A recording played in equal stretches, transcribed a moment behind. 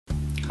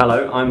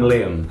Hello, I'm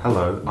Liam.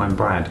 Hello, I'm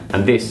Brad.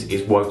 And this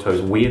is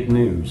WOTO's Weird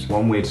News.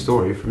 One weird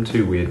story from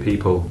two weird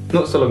people.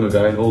 Not so long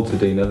ago in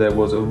Altadena there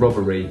was a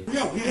robbery. So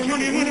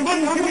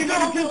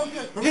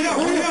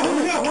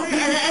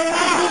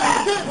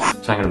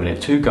hang on a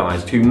minute, two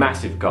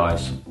massive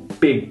guys,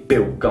 big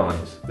built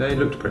guys. They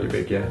looked pretty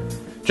big, yeah.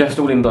 Dressed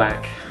all in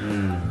black,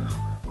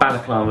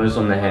 balaclavas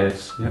on their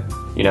heads. Yep.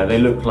 You know, they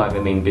look like they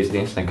mean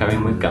business, they go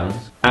in with guns.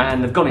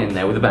 And they've gone in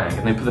there with a bag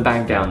and they put the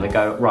bag down, they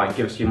go, right,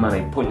 give us your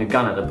money, point the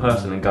gun at the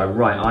person and go,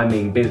 right, I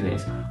mean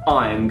business.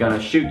 I am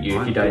gonna shoot you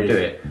if you don't do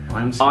it.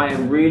 I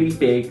am really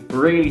big,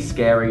 really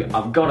scary,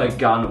 I've got a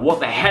gun, what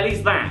the hell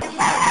is that?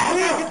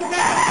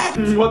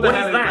 What the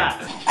hell is that?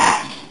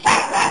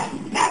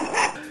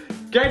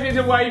 Get it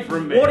away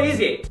from me! What is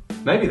it?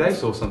 Maybe they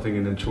saw something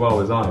in the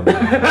Chihuahua's eye.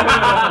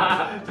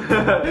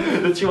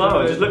 The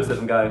Chihuahua just looks at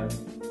them going,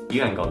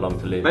 you ain't got long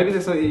to live. Maybe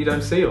there's something you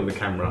don't see on the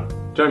camera. Do you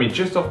know what I mean?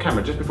 Just off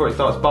camera, just before it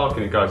starts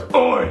barking, it goes,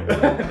 Oi!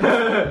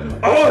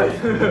 Oi!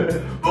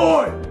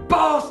 Oi!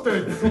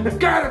 Bastards!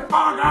 Get the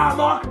fuck out of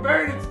my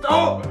convenience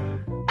store!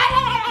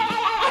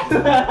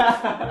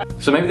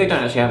 So maybe they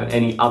don't actually have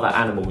any other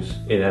animals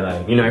in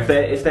LA. You know,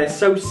 if they're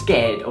so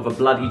scared of a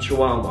bloody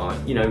Chihuahua,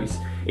 you know,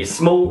 it's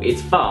small,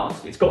 it's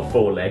fast, it's got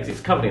 4 legs,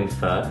 it's covered in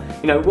fur.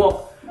 You know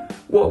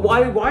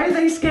why are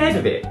they scared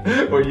of it?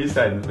 What you're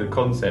saying, the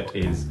concept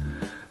is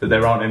that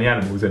there aren't any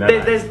animals in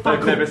LA. They've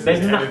never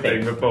seen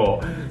anything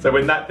before. So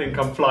when that thing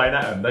come flying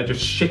at them, they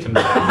just shit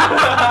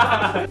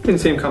themselves. Didn't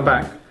see him come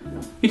back.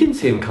 You didn't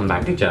see him come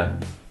back, did you?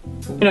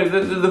 You know,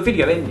 the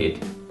video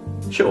ended.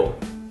 Sure.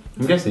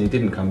 I'm guessing he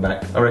didn't come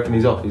back. I reckon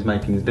he's off, he's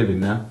making his living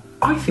now.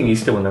 I think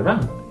he's still on the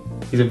run.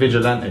 He's a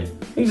vigilante.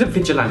 He's a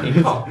vigilante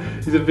cop.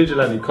 He's a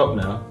vigilante cop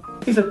now.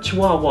 He's a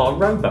Chihuahua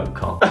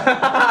RoboCop.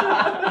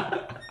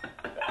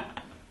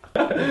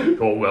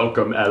 You're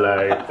welcome,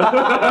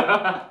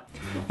 LA.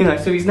 You know,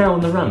 so he's now on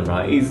the run,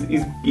 right? He's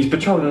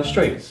patrolling the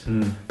streets,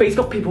 but he's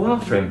got people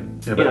after him.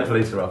 Yeah, but the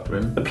police are after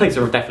him. The police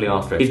are definitely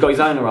after him. He's got his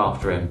owner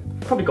after him.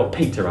 Probably got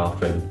Peter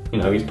after him. You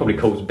know, he's probably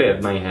caused a bit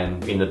of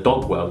mayhem in the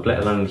dog world, let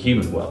alone the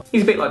human world.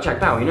 He's a bit like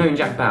Jack Bauer. You know, in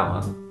Jack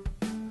Bauer,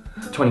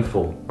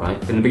 24, right?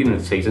 In the beginning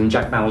of the season,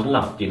 Jack Bauer's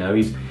loved. You know,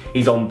 he's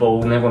on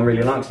board and everyone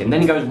really likes him. Then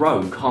he goes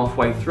rogue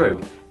halfway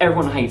through.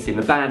 Everyone hates him.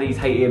 The baddies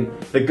hate him.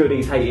 The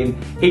goodies hate him.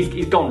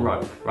 He's gone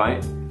rogue,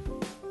 right?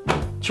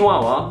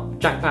 Chihuahua,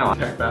 Jack Bauer.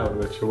 Jack Bauer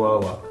the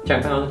Chihuahua.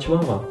 Jack Bauer the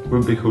Chihuahua.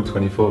 Wouldn't be called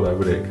 24 though,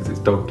 would it? Because it's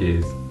dog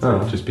years. So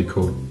it'd just be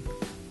called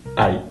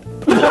 8.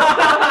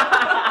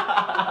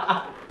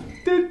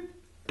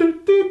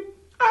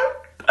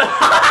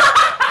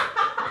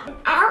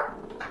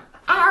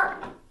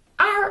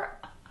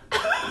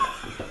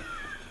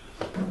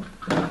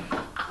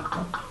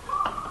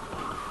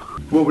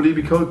 What would he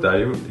be called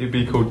though? He'd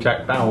be called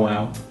Jack Bow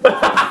Wow.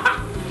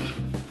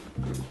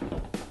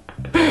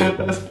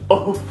 That's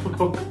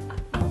awful.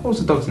 What was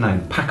the dog's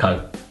name?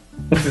 Paco.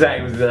 Was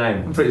that his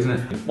name? I'm pretty, isn't it?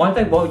 Why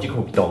would you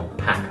call your dog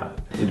Paco?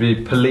 It'd be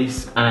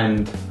police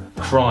and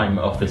crime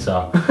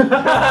officer.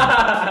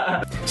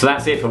 So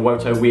that's it for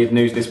WOTO Weird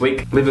News this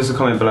week. Leave us a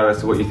comment below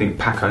as to what you think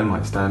Paco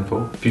might stand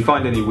for. If you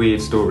find any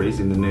weird stories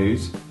in the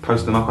news,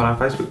 post them up on our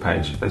Facebook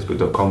page,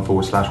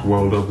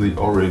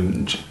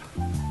 facebook.com/WorldOfTheOrange.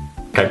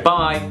 Okay,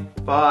 bye.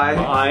 Bye.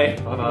 Bye.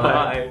 Bye.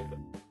 Bye.